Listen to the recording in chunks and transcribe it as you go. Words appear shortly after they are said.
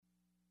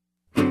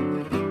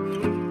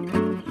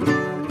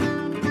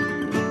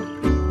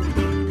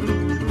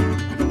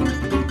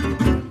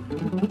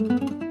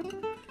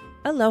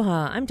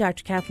Aloha, I'm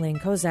Dr. Kathleen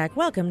Kozak.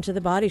 Welcome to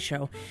The Body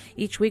Show.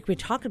 Each week we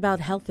talk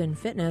about health and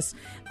fitness,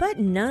 but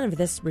none of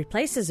this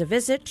replaces a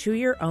visit to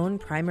your own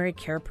primary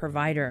care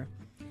provider.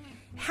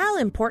 How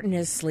important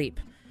is sleep?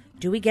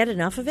 Do we get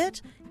enough of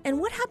it? And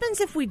what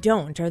happens if we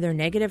don't? Are there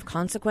negative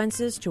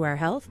consequences to our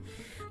health?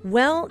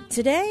 Well,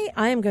 today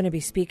I am going to be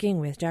speaking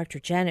with Dr.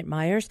 Janet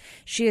Myers.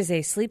 She is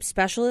a sleep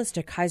specialist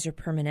at Kaiser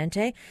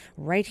Permanente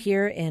right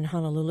here in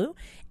Honolulu.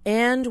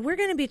 And we're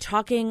going to be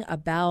talking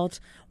about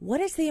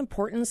what is the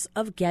importance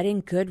of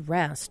getting good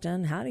rest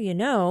and how do you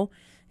know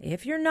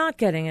if you're not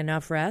getting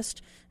enough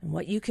rest and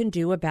what you can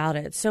do about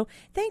it. So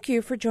thank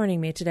you for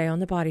joining me today on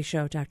The Body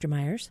Show, Dr.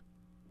 Myers.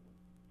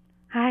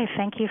 Hi,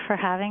 thank you for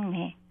having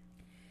me.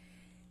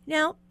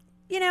 Now,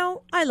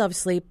 I love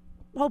sleep,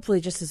 hopefully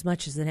just as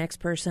much as the next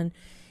person.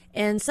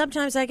 And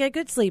sometimes I get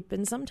good sleep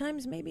and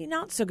sometimes maybe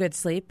not so good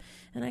sleep.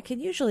 And I can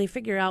usually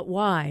figure out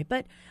why.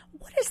 But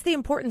what is the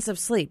importance of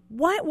sleep?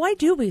 Why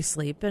do we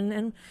sleep?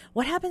 And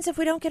what happens if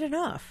we don't get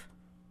enough?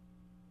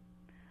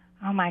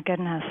 Oh, my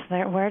goodness.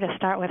 Where to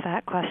start with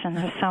that question?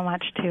 There's so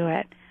much to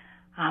it.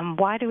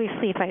 Why do we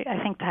sleep? I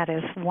think that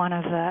is one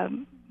of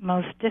the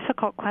most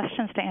difficult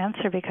questions to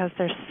answer because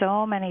there's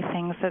so many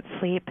things that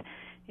sleep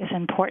is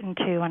important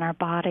to in our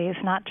bodies,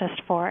 not just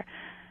for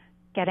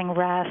getting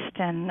rest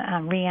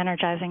and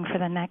re-energizing for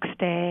the next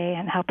day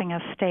and helping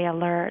us stay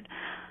alert,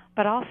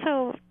 but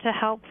also to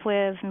help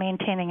with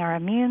maintaining our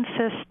immune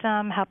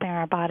system, helping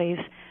our bodies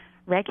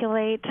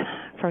regulate.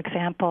 For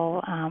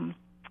example,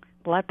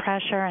 blood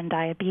pressure and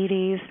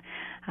diabetes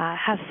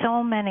has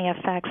so many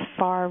effects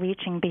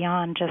far-reaching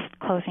beyond just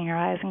closing your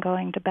eyes and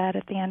going to bed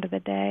at the end of the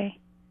day.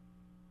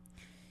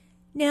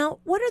 Now,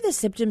 what are the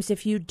symptoms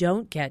if you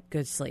don't get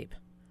good sleep?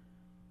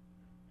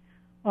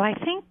 Well, I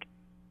think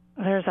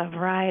there's a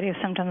variety of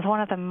symptoms.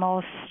 One of the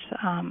most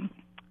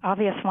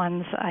obvious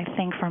ones, I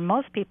think, for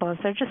most people is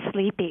they're just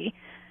sleepy,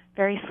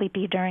 very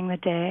sleepy during the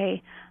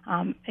day.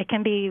 It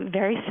can be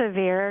very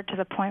severe to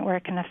the point where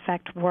it can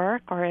affect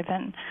work or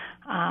even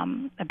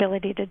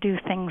ability to do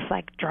things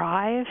like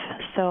drive.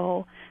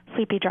 So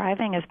sleepy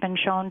driving has been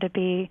shown to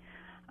be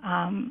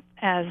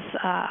as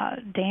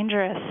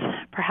dangerous,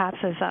 perhaps,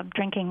 as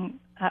drinking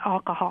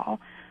alcohol.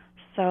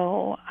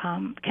 So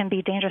can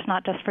be dangerous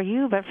not just for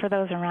you, but for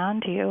those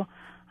around you.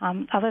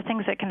 Other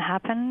things that can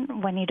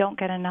happen when you don't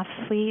get enough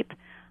sleep,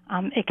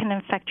 it can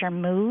affect your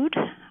mood,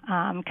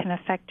 can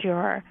affect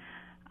your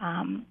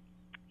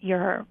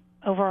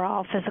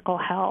overall physical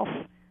health.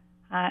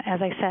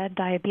 As I said,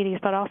 diabetes,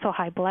 but also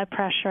high blood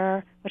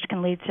pressure, which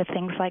can lead to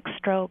things like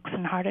strokes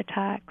and heart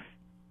attacks.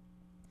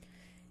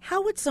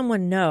 How would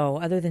someone know,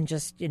 other than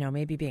just,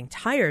 maybe being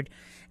tired,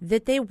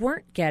 that they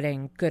weren't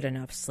getting good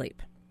enough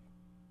sleep?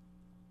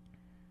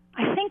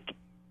 I think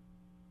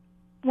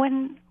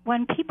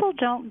when people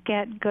don't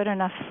get good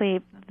enough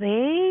sleep,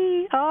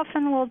 they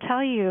often will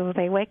tell you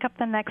they wake up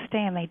the next day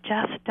and they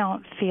just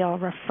don't feel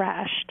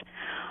refreshed.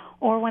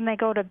 Or when they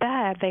go to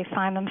bed, they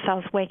find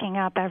themselves waking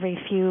up every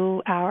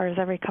few hours,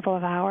 every couple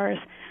of hours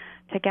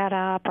to get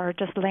up or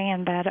just lay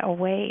in bed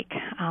awake,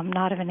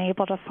 not even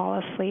able to fall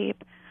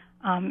asleep.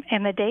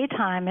 In the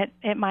daytime,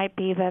 it might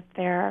be that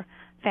their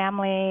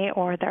family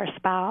or their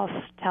spouse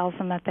tells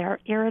them that they're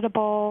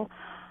irritable,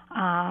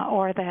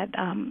 or that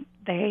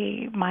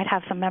they might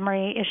have some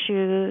memory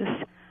issues,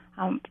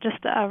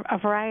 just a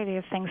variety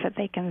of things that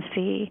they can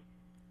see.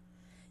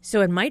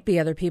 So it might be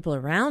other people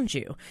around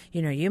you.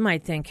 You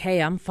might think,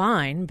 hey, I'm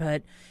fine,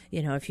 but,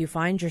 if you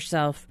find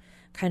yourself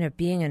kind of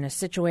being in a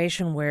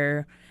situation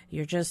where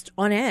you're just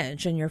on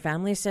edge and your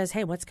family says,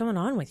 hey, what's going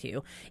on with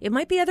you? It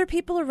might be other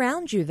people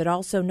around you that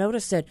also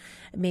notice it,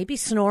 maybe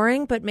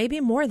snoring, but maybe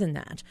more than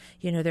that.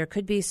 There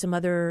could be some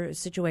other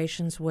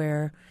situations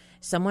where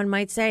someone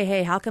might say,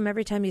 hey, how come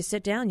every time you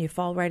sit down you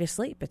fall right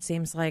asleep? It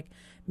seems like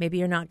maybe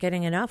you're not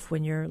getting enough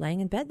when you're laying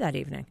in bed that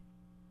evening.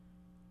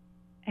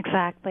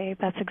 Exactly.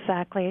 That's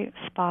exactly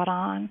spot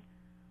on.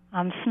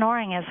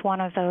 Snoring is one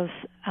of those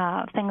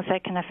things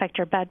that can affect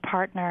your bed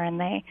partner, and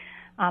they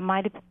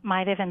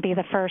might even be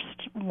the first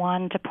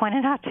one to point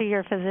it out to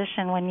your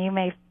physician when you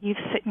may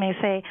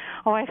say,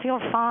 oh, I feel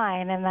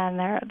fine, and then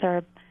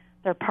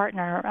their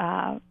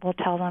partner will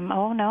tell them,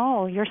 oh,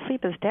 no, your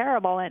sleep is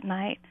terrible at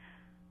night.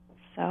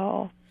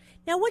 So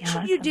now, what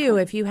should you do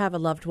if you have a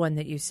loved one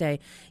that you say,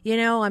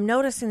 I'm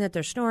noticing that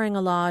they're snoring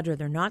a lot or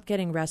they're not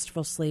getting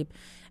restful sleep?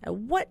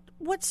 What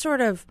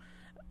sort of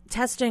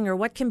testing or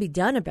what can be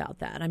done about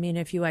that? I mean,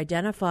 if you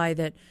identify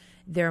that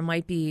there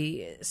might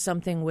be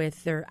something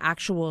with their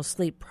actual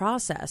sleep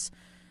process,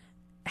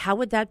 how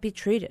would that be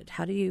treated?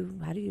 How do you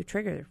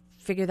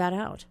figure that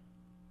out?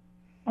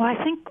 Well,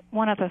 I think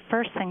one of the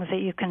first things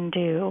that you can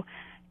do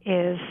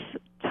is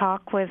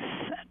talk with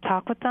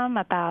them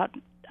about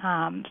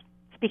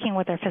speaking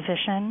with their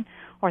physician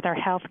or their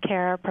health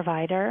care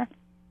provider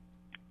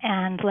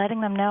and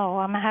letting them know,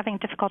 I'm having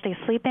difficulty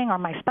sleeping, or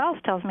my spouse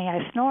tells me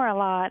I snore a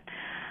lot.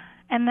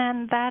 And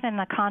then that in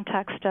the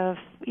context of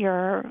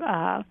your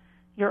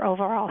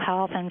overall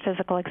health and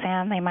physical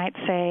exam, they might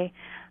say,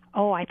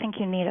 oh, I think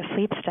you need a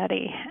sleep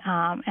study.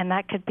 And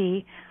that could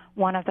be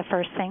one of the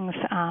first things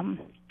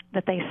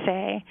that they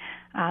say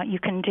you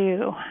can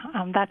do.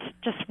 That's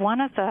just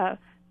one of the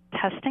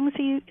testings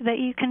that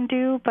you can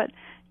do, but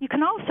you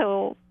can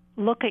also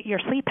look at your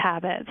sleep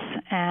habits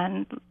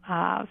and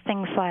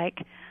things like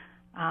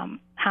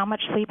how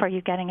much sleep are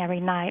you getting every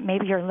night?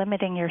 Maybe you're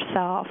limiting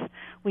yourself.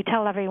 We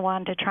tell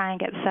everyone to try and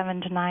get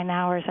 7 to 9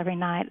 hours every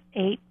night,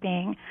 8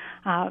 being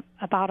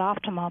about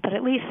optimal, but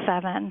at least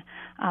 7.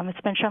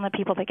 It's been shown that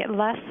people that get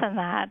less than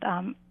that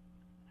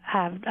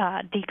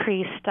have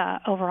decreased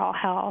overall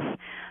health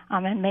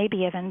and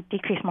maybe even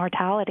decreased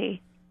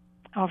mortality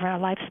over a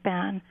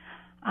lifespan.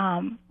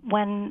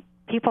 When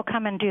people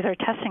come and do their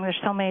testing, there's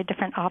so many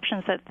different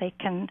options that they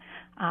can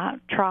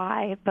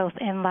try, both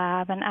in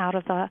lab and out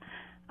of the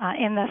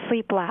in the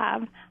sleep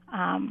lab,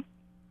 and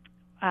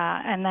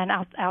then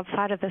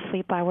outside of the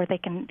sleep lab, where they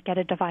can get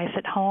a device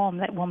at home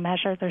that will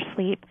measure their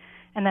sleep,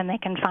 and then they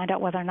can find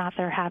out whether or not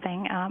they're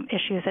having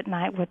issues at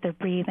night with their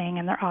breathing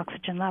and their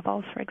oxygen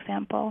levels, for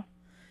example.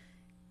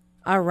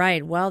 All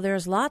right. Well,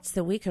 there's lots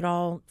that we could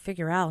all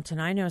figure out, and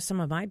I know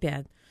some of my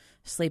bad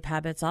sleep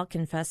habits. I'll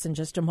confess in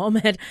just a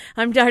moment.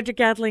 I'm Dr.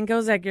 Kathleen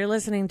Kozak. You're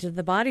listening to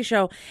The Body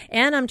Show,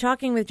 and I'm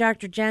talking with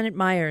Dr. Janet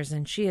Myers,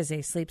 and she is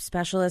a sleep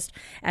specialist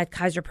at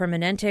Kaiser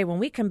Permanente. When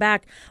we come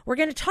back, we're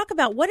going to talk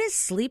about what is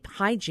sleep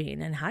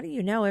hygiene and how do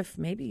you know if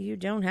maybe you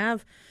don't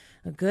have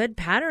good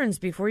patterns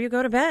before you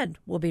go to bed.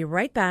 We'll be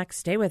right back.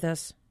 Stay with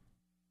us.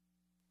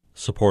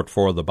 Support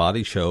for The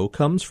Body Show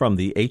comes from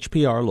the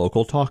HPR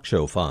Local Talk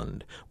Show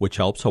Fund, which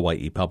helps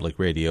Hawaii Public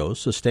Radio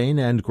sustain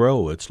and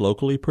grow its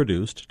locally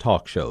produced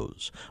talk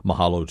shows.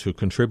 Mahalo to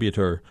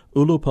contributor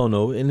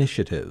Ulupono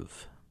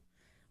Initiative.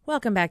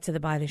 Welcome back to The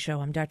Body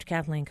Show. I'm Dr.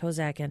 Kathleen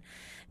Kozak, and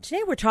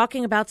today we're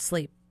talking about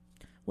sleep.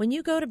 When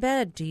you go to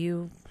bed, do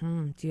you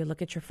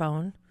look at your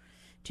phone?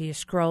 Do you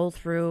scroll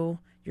through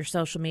your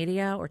social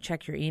media or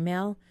check your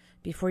email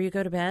before you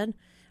go to bed?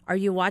 Are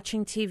you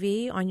watching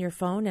TV on your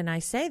phone? And I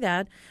say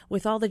that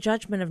with all the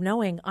judgment of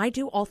knowing I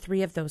do all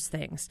 3 of those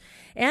things.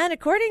 And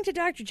according to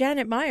Dr.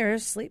 Janet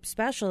Myers, sleep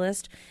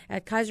specialist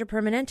at Kaiser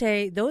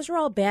Permanente, those are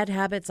all bad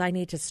habits I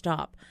need to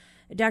stop.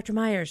 Dr.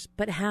 Myers,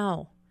 but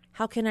how?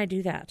 How can I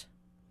do that?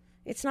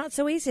 It's not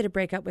so easy to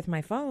break up with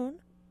my phone.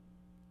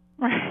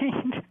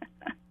 Right.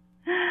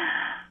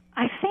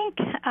 I think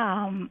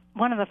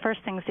one of the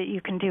first things that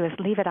you can do is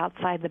leave it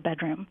outside the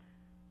bedroom,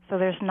 so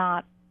there's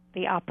not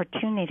the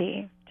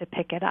opportunity to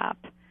pick it up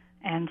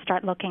and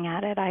start looking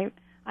at it.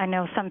 I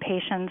know some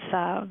patients,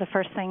 the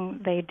first thing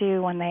they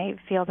do when they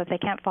feel that they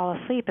can't fall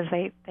asleep is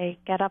they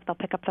get up, they'll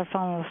pick up their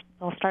phone,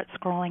 they'll start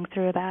scrolling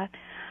through that.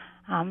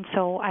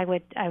 So I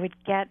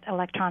would get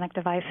electronic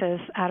devices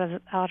out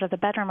of the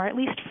bedroom, or at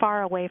least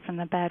far away from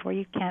the bed where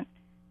you can't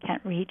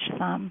reach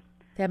them.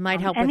 That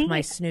might help with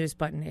my snooze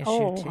button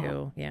issue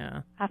too.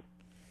 Yeah.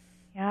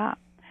 Yeah.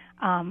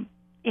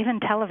 Even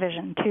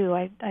television too.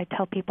 I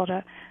tell people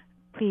to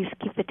please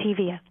keep the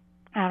TV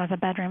out of the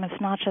bedroom.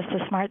 It's not just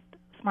the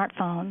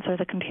smartphones or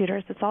the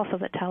computers. It's also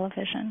the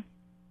television.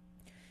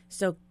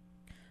 So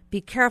be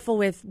careful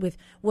with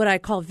what I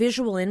call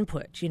visual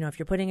input. You know, if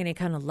you're putting any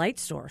kind of light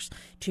source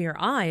to your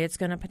eye, it's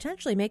going to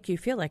potentially make you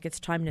feel like it's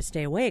time to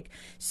stay awake.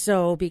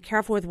 So be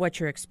careful with what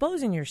you're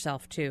exposing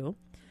yourself to.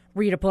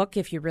 Read a book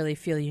if you really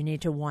feel you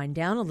need to wind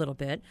down a little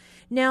bit.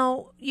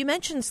 Now, you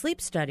mentioned sleep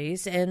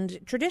studies, and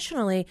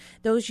traditionally,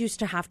 those used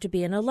to have to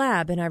be in a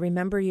lab. And I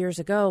remember years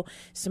ago,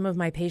 some of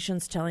my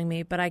patients telling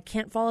me, but I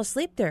can't fall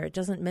asleep there. It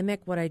doesn't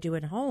mimic what I do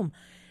at home.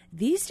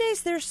 These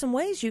days, there's some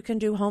ways you can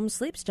do home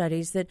sleep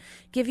studies that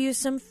give you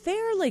some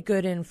fairly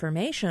good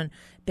information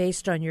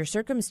based on your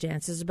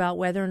circumstances about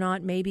whether or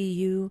not maybe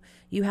you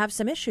have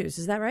some issues.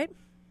 Is that right?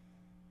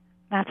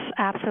 That's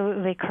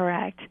absolutely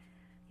correct.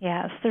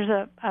 Yes, there's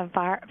a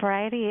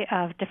variety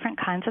of different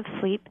kinds of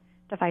sleep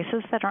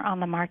devices that are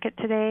on the market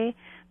today.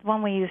 The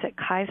one we use at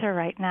Kaiser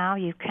right now,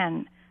 you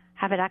can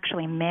have it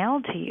actually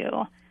mailed to you.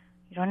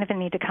 You don't even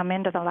need to come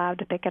into the lab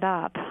to pick it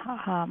up,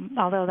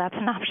 although that's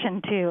an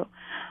option too.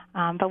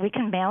 But we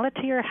can mail it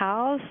to your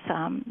house.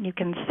 You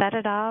can set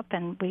it up,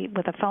 and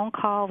with a phone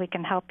call, we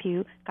can help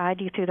you, guide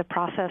you through the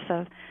process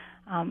of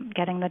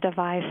getting the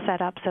device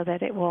set up so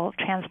that it will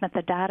transmit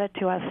the data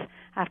to us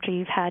after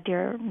you've had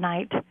your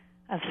night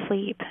of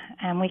sleep,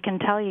 and we can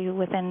tell you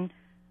within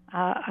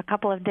a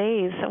couple of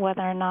days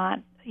whether or not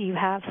you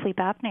have sleep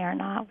apnea or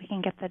not. We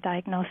can get the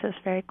diagnosis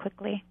very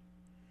quickly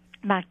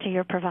back to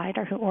your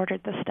provider who ordered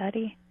the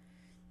study.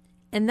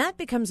 And that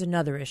becomes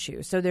another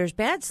issue. So there's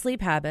bad sleep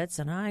habits,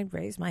 and I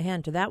raise my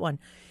hand to that one.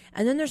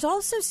 And then there's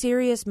also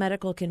serious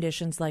medical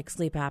conditions like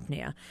sleep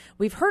apnea.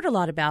 We've heard a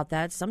lot about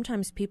that.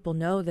 Sometimes people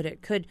know that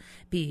it could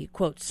be,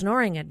 quote,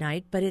 snoring at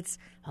night, but it's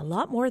a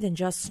lot more than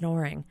just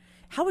snoring.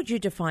 How would you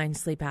define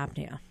sleep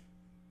apnea?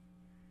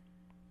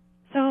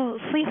 So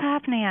sleep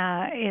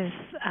apnea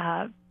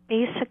is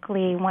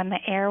basically when the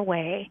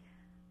airway,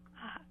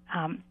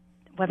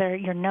 whether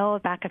your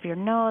nose, back of your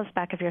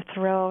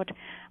throat,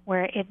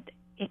 where it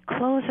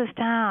closes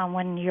down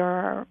when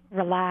you're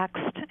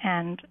relaxed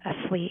and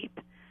asleep.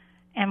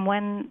 And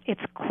when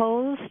it's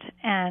closed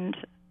and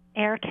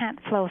air can't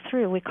flow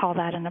through, we call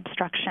that an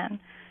obstruction.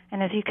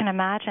 And as you can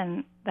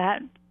imagine,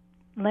 that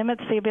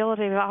limits the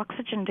ability of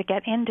oxygen to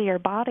get into your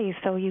body,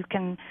 so you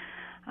can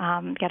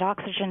get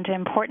oxygen to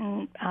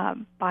important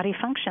body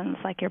functions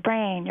like your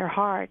brain, your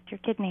heart, your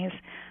kidneys.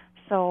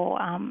 So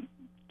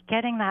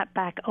getting that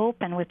back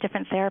open with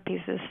different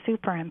therapies is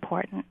super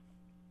important.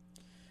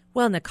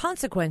 Well, and the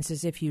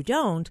consequences, if you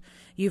don't,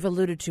 you've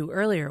alluded to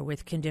earlier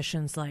with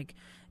conditions like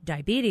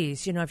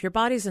diabetes. You know, if your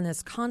body's in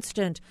this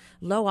constant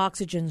low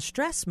oxygen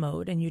stress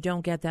mode and you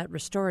don't get that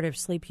restorative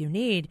sleep you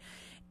need,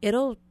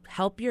 it'll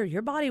help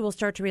your body will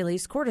start to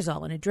release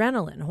cortisol and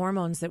adrenaline,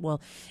 hormones that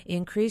will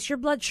increase your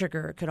blood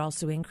sugar. It could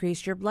also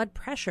increase your blood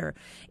pressure.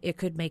 It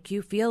could make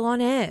you feel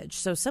on edge.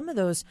 So some of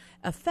those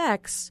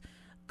effects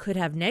could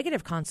have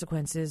negative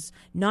consequences,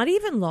 not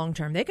even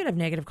long-term. They could have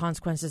negative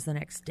consequences the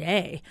next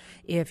day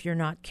if you're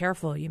not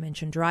careful. You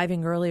mentioned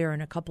driving earlier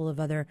and a couple of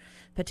other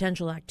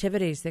potential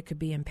activities that could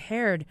be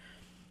impaired.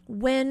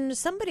 When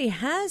somebody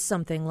has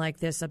something like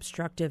this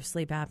obstructive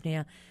sleep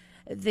apnea,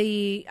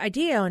 the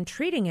idea on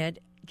treating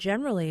it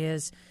generally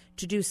is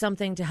to do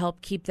something to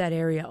help keep that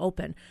area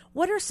open.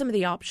 What are some of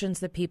the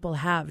options that people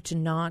have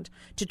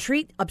to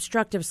treat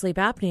obstructive sleep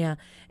apnea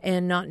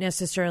and not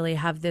necessarily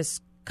have this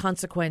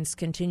consequence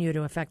continue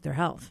to affect their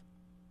health?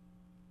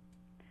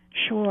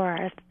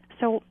 Sure.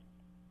 So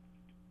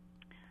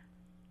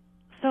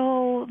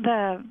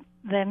the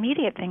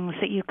immediate things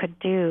that you could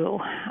do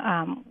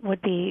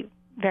would be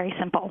very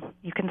simple.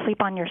 You can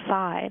sleep on your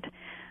side.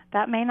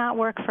 That may not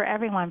work for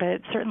everyone, but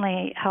it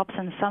certainly helps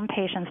in some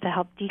patients to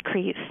help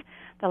decrease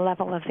the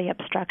level of the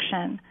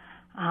obstruction.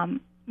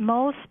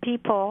 Most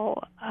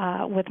people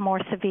with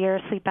more severe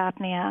sleep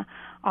apnea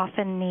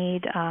often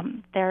need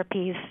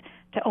therapies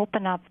to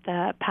open up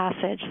the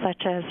passage,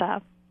 such as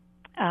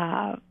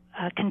a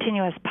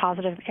continuous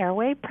positive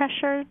airway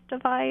pressure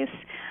device.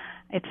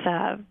 It's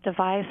a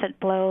device that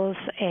blows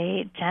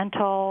a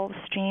gentle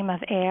stream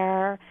of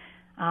air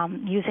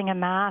using a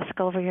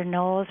mask over your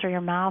nose or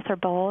your mouth or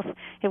both.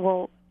 It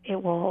will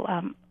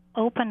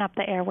open up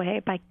the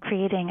airway by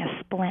creating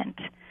a splint,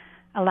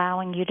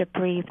 allowing you to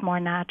breathe more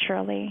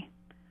naturally.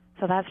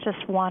 So that's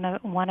just one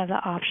of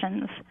the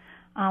options.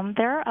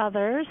 There are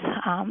others.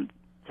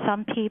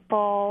 Some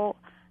people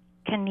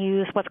can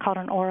use what's called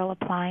an oral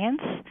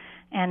appliance,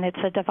 and it's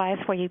a device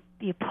where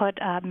you put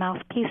a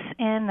mouthpiece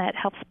in that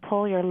helps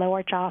pull your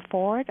lower jaw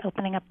forward,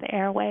 opening up the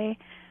airway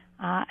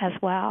as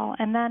well.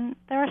 And then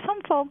there are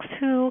some folks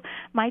who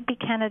might be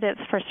candidates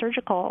for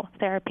surgical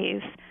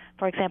therapies.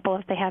 For example,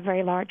 if they have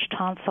very large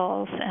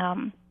tonsils,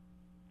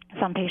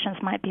 some patients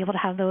might be able to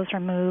have those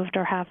removed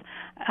or have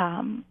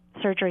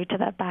surgery to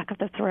the back of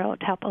the throat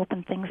to help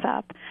open things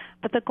up.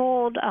 But the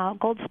gold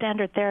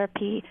standard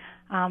therapy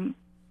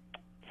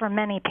for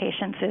many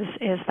patients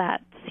is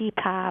that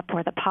CPAP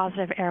or the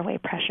positive airway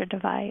pressure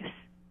device.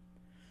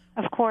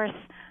 Of course,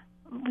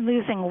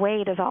 losing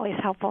weight is always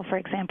helpful. For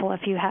example,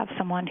 if you have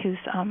someone who's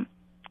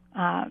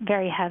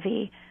very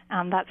heavy,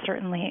 that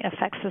certainly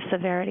affects the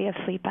severity of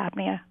sleep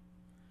apnea.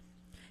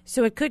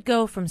 So it could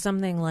go from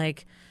something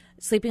like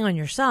sleeping on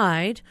your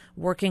side,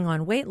 working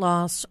on weight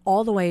loss,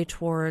 all the way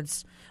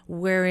towards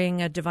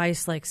wearing a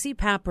device like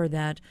CPAP or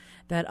that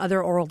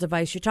other oral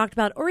device you talked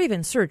about, or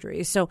even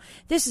surgery. So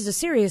this is a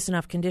serious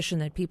enough condition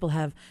that people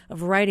have a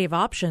variety of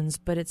options,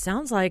 but it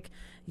sounds like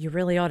you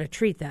really ought to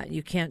treat that.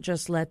 You can't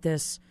just let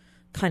this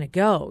kind of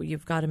go.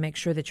 You've got to make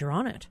sure that you're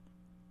on it.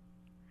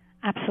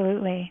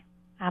 Absolutely.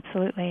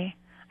 Absolutely.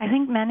 I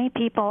think many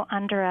people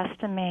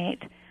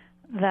underestimate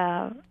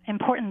the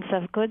importance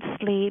of good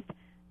sleep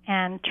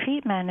and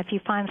treatment if you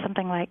find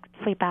something like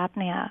sleep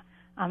apnea,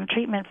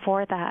 treatment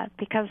for that.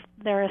 Because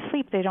they're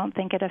asleep, they don't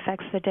think it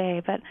affects the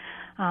day. But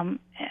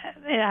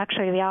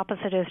actually the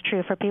opposite is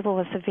true. For people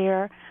with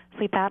severe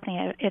sleep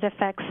apnea, it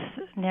affects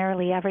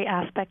nearly every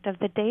aspect of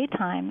the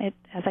daytime.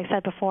 As I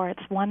said before,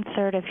 it's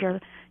 1/3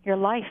 of your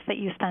life that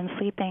you spend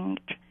sleeping.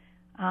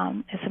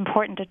 It's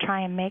important to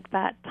try and make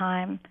that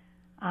time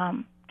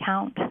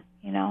count,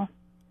 you know.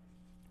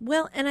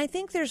 Well, and I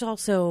think there's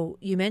also,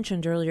 you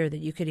mentioned earlier that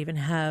you could even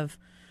have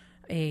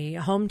a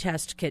home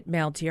test kit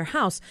mailed to your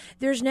house.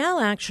 There's now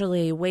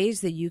actually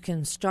ways that you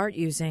can start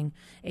using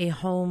a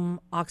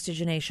home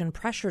oxygenation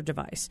pressure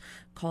device,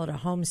 call it a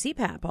home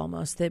CPAP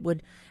almost, that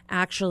would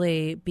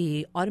actually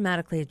be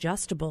automatically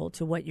adjustable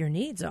to what your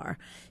needs are.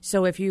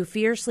 So if you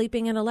fear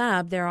sleeping in a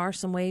lab, there are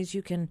some ways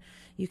you can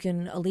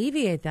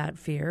alleviate that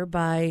fear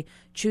by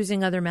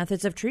choosing other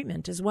methods of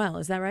treatment as well.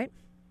 Is that right?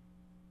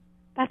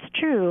 That's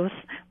true.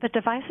 The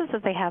devices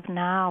that they have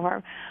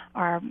now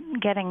are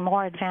getting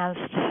more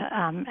advanced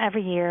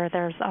every year.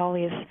 There's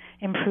always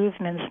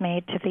improvements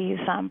made to these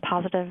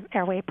positive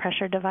airway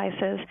pressure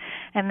devices.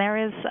 And there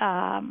is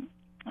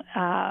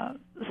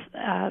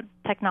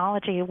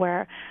technology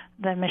where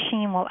the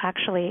machine will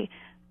actually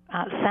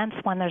sense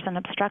when there's an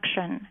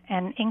obstruction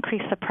and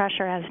increase the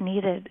pressure as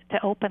needed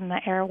to open the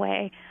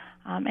airway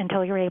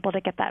until you're able to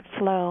get that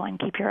flow and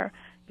keep your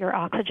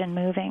oxygen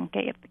moving,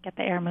 get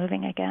the air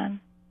moving again.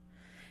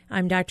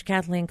 I'm Dr.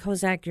 Kathleen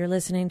Kozak. You're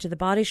listening to The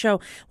Body Show.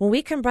 When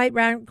we come right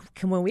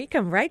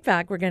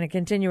back, we're going to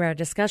continue our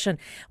discussion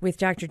with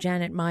Dr.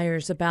 Janet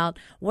Myers about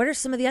what are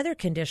some of the other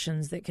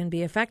conditions that can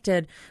be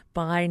affected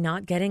by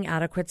not getting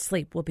adequate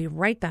sleep. We'll be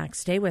right back.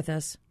 Stay with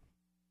us.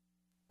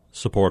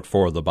 Support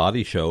for The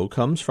Body Show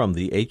comes from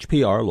the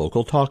HPR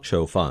Local Talk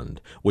Show Fund,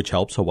 which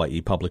helps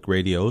Hawaii Public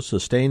Radio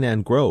sustain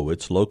and grow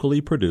its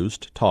locally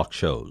produced talk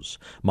shows.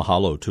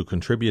 Mahalo to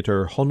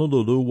contributor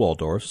Honolulu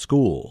Waldorf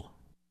School.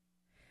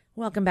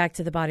 Welcome back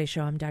to The Body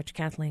Show. I'm Dr.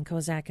 Kathleen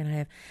Kozak, and I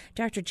have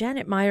Dr.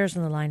 Janet Myers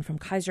on the line from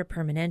Kaiser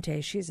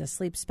Permanente. She's a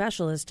sleep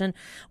specialist, and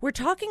we're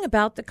talking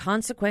about the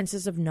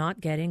consequences of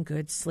not getting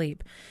good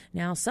sleep.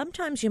 Now,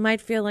 sometimes you might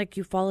feel like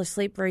you fall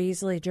asleep very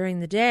easily during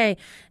the day,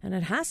 and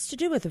it has to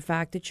do with the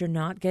fact that you're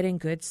not getting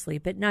good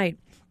sleep at night.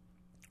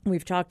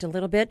 We've talked a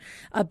little bit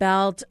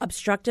about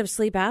obstructive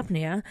sleep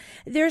apnea.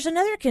 There's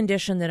another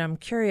condition that I'm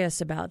curious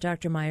about,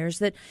 Dr. Myers,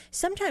 that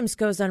sometimes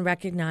goes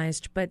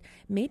unrecognized, but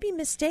may be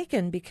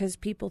mistaken because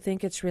people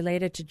think it's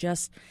related to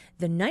just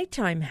the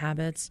nighttime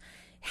habits.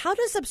 How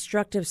does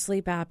obstructive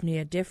sleep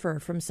apnea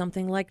differ from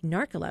something like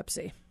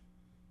narcolepsy?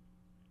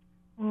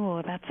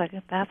 Oh, that's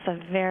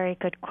a very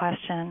good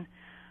question.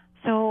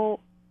 So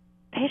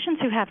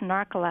patients who have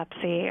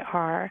narcolepsy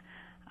are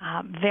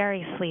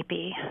very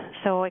sleepy,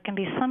 so it can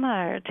be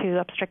similar to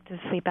obstructive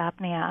sleep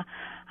apnea.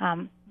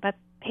 But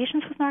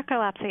patients with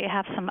narcolepsy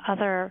have some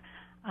other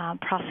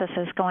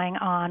processes going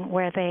on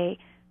where they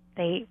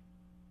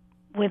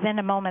within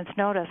a moment's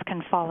notice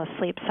can fall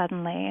asleep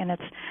suddenly, and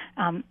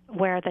it's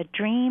where the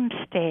dream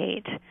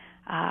state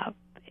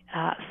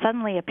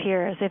suddenly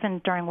appears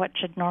even during what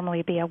should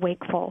normally be a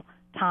wakeful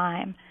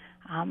time.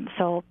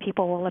 So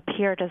people will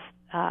appear to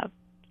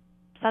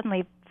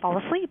suddenly fall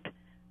asleep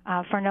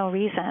for no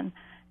reason.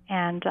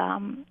 And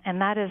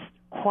that is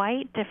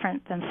quite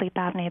different than sleep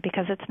apnea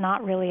because it's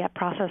not really a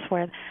process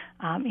where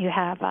you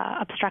have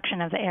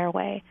obstruction of the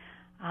airway.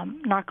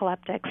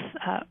 Narcoleptics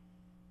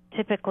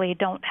typically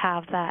don't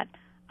have that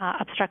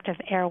obstructive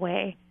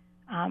airway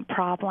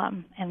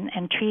problem,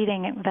 and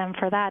treating them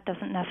for that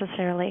doesn't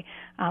necessarily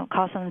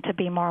cause them to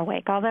be more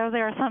awake. Although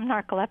there are some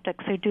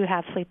narcoleptics who do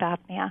have sleep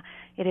apnea,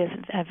 it is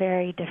a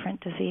very different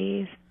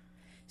disease.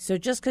 So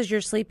just because you're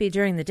sleepy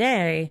during the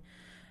day,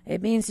 it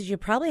means that you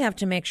probably have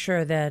to make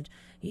sure that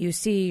you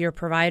see your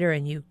provider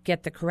and you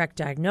get the correct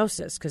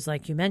diagnosis because,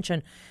 like you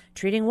mentioned,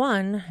 treating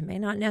one may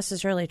not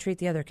necessarily treat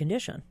the other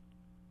condition.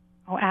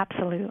 Oh,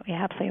 absolutely.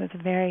 Absolutely. It was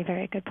a very,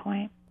 very good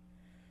point.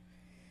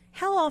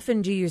 How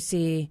often do you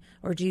see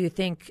or do you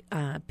think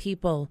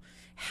people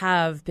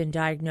have been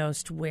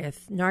diagnosed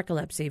with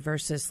narcolepsy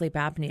versus sleep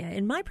apnea?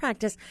 In my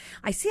practice,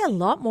 I see a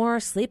lot more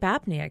sleep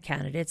apnea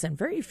candidates and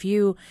very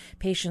few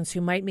patients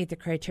who might meet the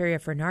criteria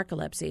for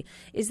narcolepsy.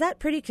 Is that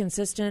pretty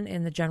consistent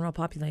in the general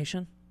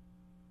population?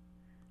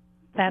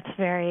 That's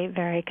very,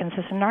 very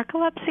consistent.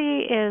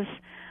 Narcolepsy is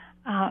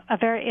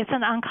it's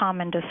an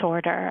uncommon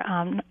disorder.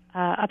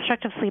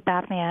 Obstructive sleep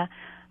apnea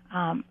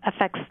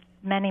affects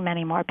many,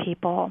 many more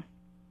people.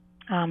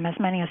 As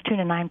many as 2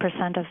 to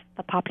 9% of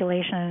the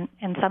population,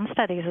 in some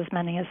studies as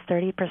many as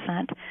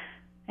 30%.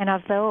 And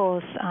of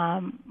those,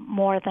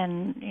 more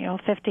than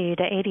 50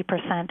 to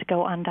 80%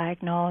 go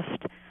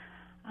undiagnosed.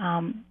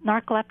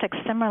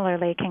 Narcoleptics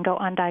similarly can go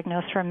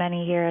undiagnosed for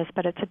many years,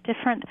 but it's a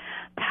different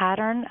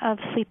pattern of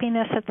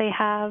sleepiness that they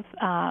have.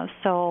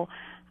 So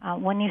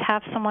when you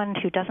have someone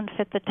who doesn't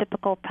fit the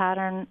typical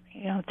pattern,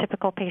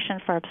 typical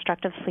patient for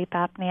obstructive sleep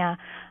apnea,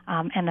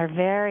 and they're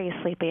very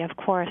sleepy, of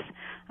course,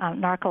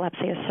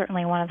 narcolepsy is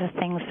certainly one of the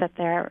things that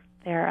their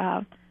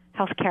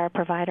healthcare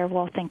provider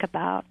will think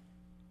about.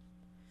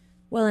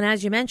 Well, and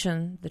as you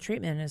mentioned, the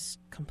treatment is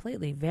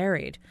completely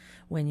varied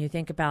when you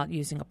think about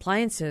using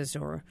appliances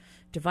or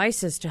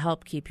devices to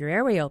help keep your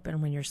airway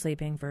open when you're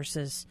sleeping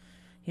versus,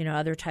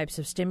 other types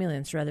of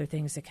stimulants or other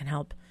things that can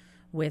help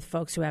with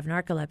folks who have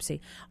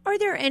narcolepsy. Are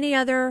there any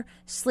other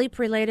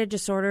sleep-related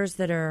disorders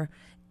that are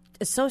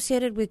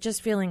associated with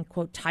just feeling,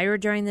 quote,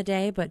 tired during the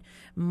day, but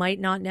might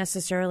not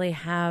necessarily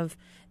have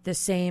the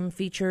same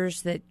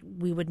features that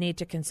we would need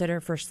to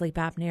consider for sleep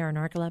apnea or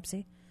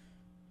narcolepsy?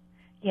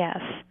 Yes.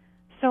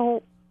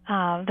 So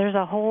there's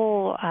a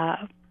whole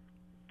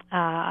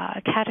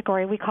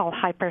category we call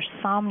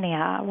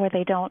hypersomnia, where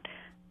they don't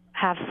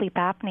have sleep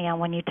apnea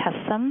when you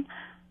test them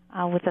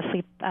with the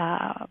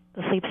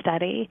sleep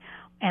study,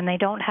 and they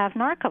don't have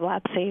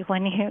narcolepsy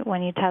when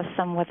you test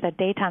them with a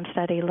daytime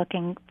study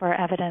looking for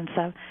evidence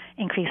of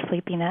increased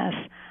sleepiness.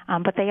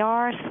 But they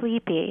are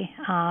sleepy.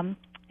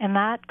 In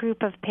that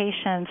group of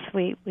patients,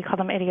 we call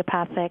them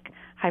idiopathic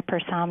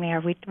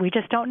hypersomnia. We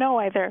just don't know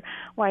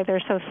why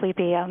they're so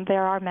sleepy.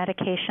 There are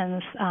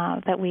medications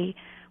that we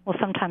will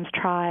sometimes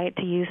try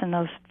to use in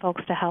those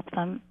folks to help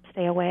them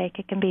stay awake.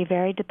 It can be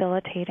very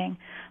debilitating.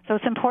 So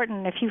it's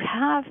important if you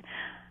have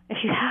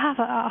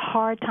a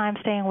hard time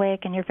staying awake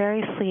and you're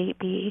very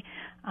sleepy,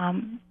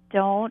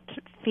 don't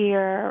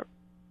fear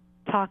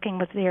talking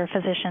with your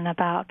physician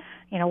about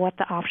what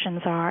the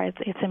options are.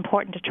 It's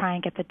important to try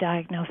and get the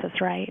diagnosis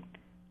right.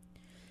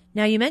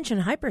 Now, you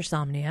mentioned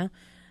hypersomnia,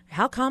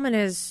 How common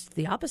is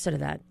the opposite of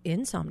that,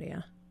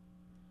 insomnia?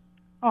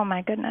 Oh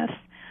my goodness!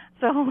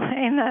 So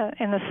in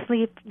the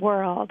sleep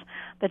world,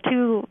 the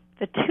two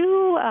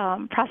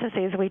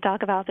processes we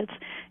talk about, it's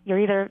you're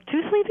either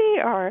too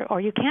sleepy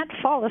or you can't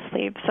fall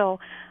asleep. So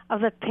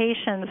of the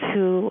patients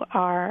who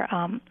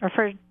are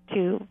referred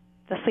to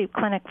the sleep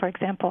clinic, for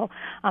example,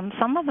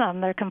 some of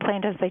them, their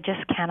complaint is they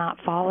just cannot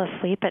fall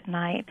asleep at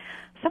night.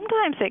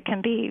 Sometimes it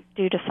can be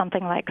due to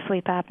something like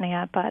sleep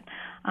apnea, but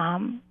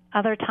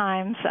other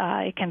times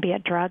it can be a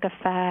drug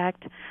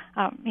effect,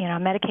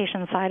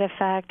 medication side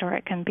effect, or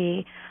it can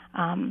be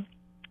an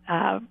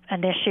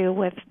issue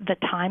with the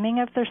timing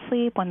of their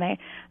sleep when they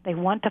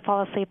want to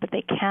fall asleep but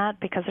they can't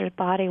because their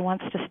body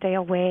wants to stay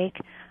awake,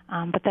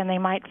 but then they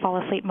might fall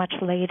asleep much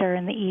later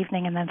in the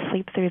evening and then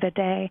sleep through the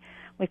day.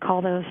 We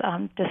call those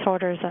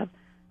disorders of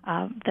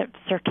the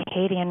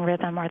circadian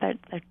rhythm, or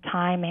the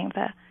timing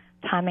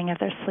of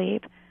their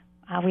sleep.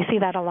 We see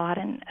that a lot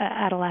in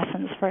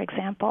adolescents, for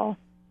example,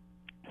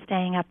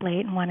 staying up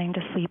late and wanting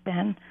to sleep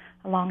in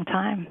a long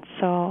time.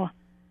 So,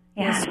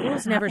 yeah,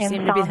 schools never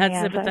seem to be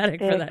that sympathetic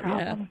for that.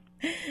 Problem.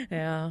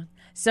 Yeah.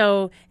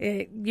 So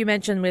you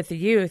mentioned with the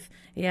youth,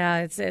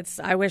 it's.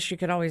 I wish I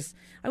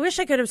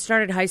could have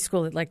started high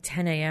school at like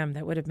 10 a.m.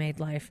 That would have made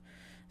life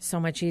so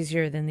much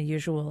easier than the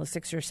usual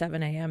 6 or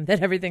 7 a.m.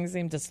 that everything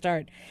seemed to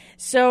start.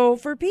 So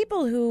for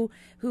people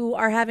who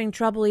are having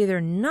trouble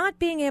either not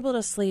being able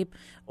to sleep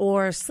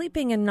or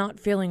sleeping and not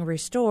feeling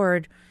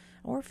restored,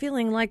 or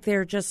feeling like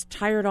they're just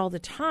tired all the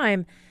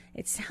time,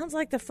 it sounds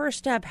like the first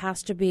step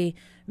has to be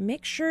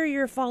make sure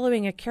you're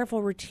following a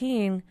careful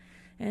routine.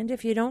 And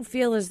if you don't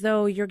feel as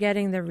though you're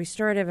getting the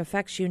restorative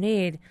effects you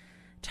need,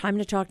 time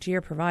to talk to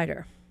your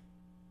provider.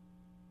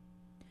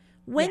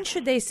 When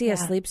should they see a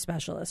sleep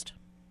specialist?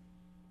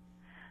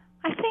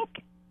 I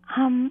think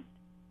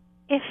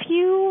if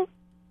you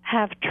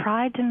have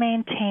tried to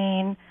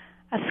maintain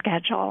a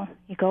schedule,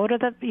 you go to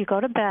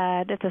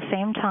bed at the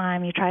same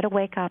time, you try to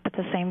wake up at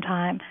the same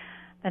time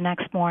the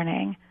next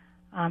morning,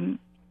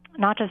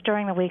 not just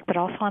during the week but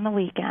also on the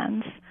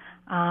weekends.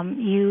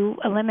 You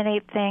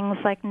eliminate things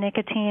like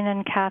nicotine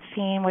and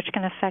caffeine, which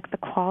can affect the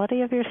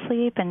quality of your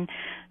sleep, and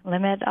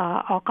limit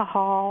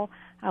alcohol,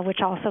 which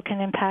also can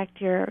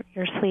impact your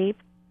sleep.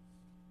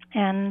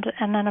 And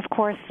then, of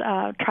course,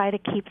 try to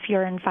keep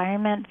your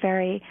environment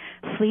very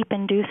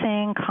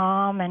sleep-inducing,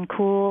 calm and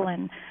cool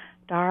and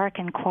dark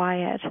and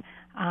quiet,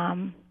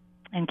 and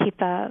keep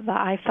the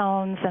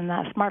iPhones and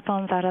the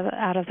smartphones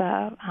out of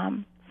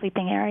the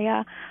sleeping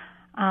area.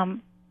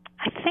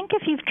 I think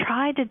if you've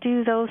tried to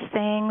do those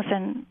things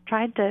and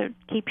tried to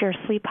keep your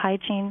sleep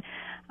hygiene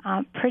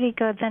pretty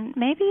good, then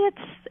maybe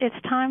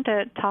it's time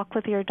to talk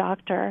with your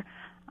doctor.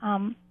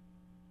 And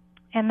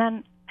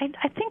then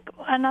I think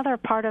another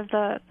part of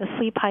the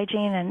sleep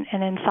hygiene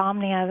and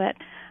insomnia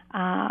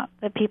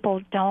that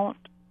people don't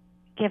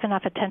give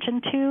enough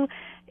attention to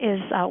is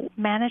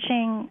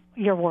managing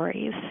your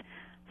worries.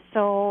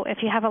 So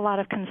if you have a lot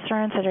of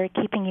concerns that are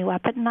keeping you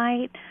up at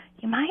night,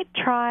 you might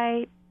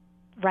try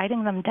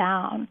writing them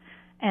down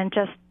and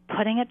just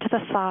putting it to the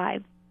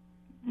side,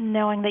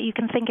 knowing that you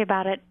can think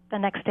about it the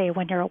next day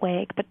when you're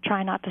awake, but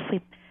try not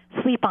to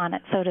sleep on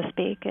it, so to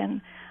speak,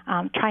 and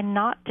try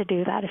not to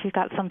do that if you've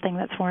got something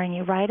that's worrying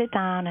you. Write it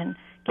down and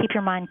keep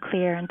your mind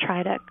clear and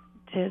try to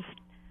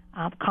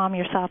calm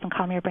yourself and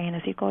calm your brain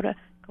as you go to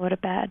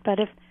bed. But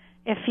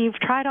if you've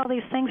tried all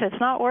these things,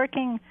 it's not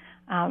working,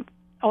 or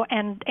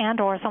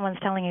someone's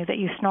telling you that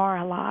you snore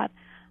a lot,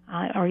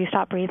 or you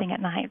stop breathing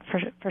at night,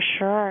 for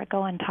sure,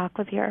 go and talk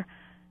with your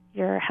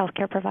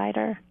healthcare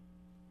provider.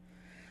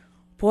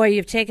 Boy,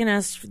 you've taken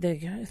us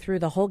through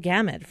the whole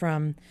gamut,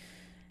 from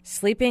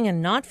sleeping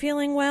and not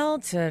feeling well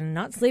to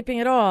not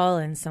sleeping at all,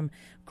 and some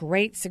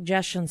great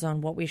suggestions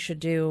on what we should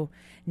do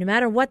no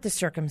matter what the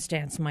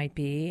circumstance might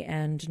be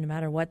and no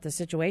matter what the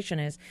situation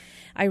is.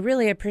 I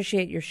really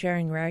appreciate your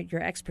sharing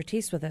your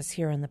expertise with us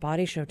here on The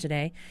Body Show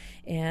today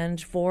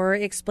and for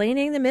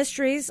explaining the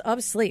mysteries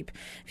of sleep.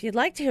 If you'd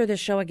like to hear this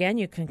show again,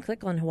 you can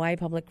click on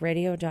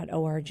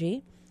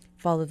hawaiipublicradio.org.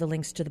 Follow the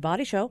links to The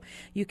Body Show.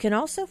 You can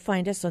also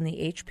find us on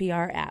the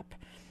HPR app.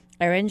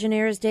 Our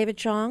engineer is David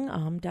Chong.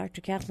 I'm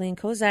Dr. Kathleen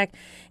Kozak,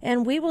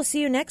 and we will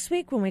see you next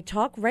week when we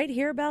talk right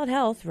here about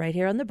health, right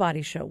here on The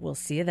Body Show. We'll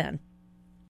see you then.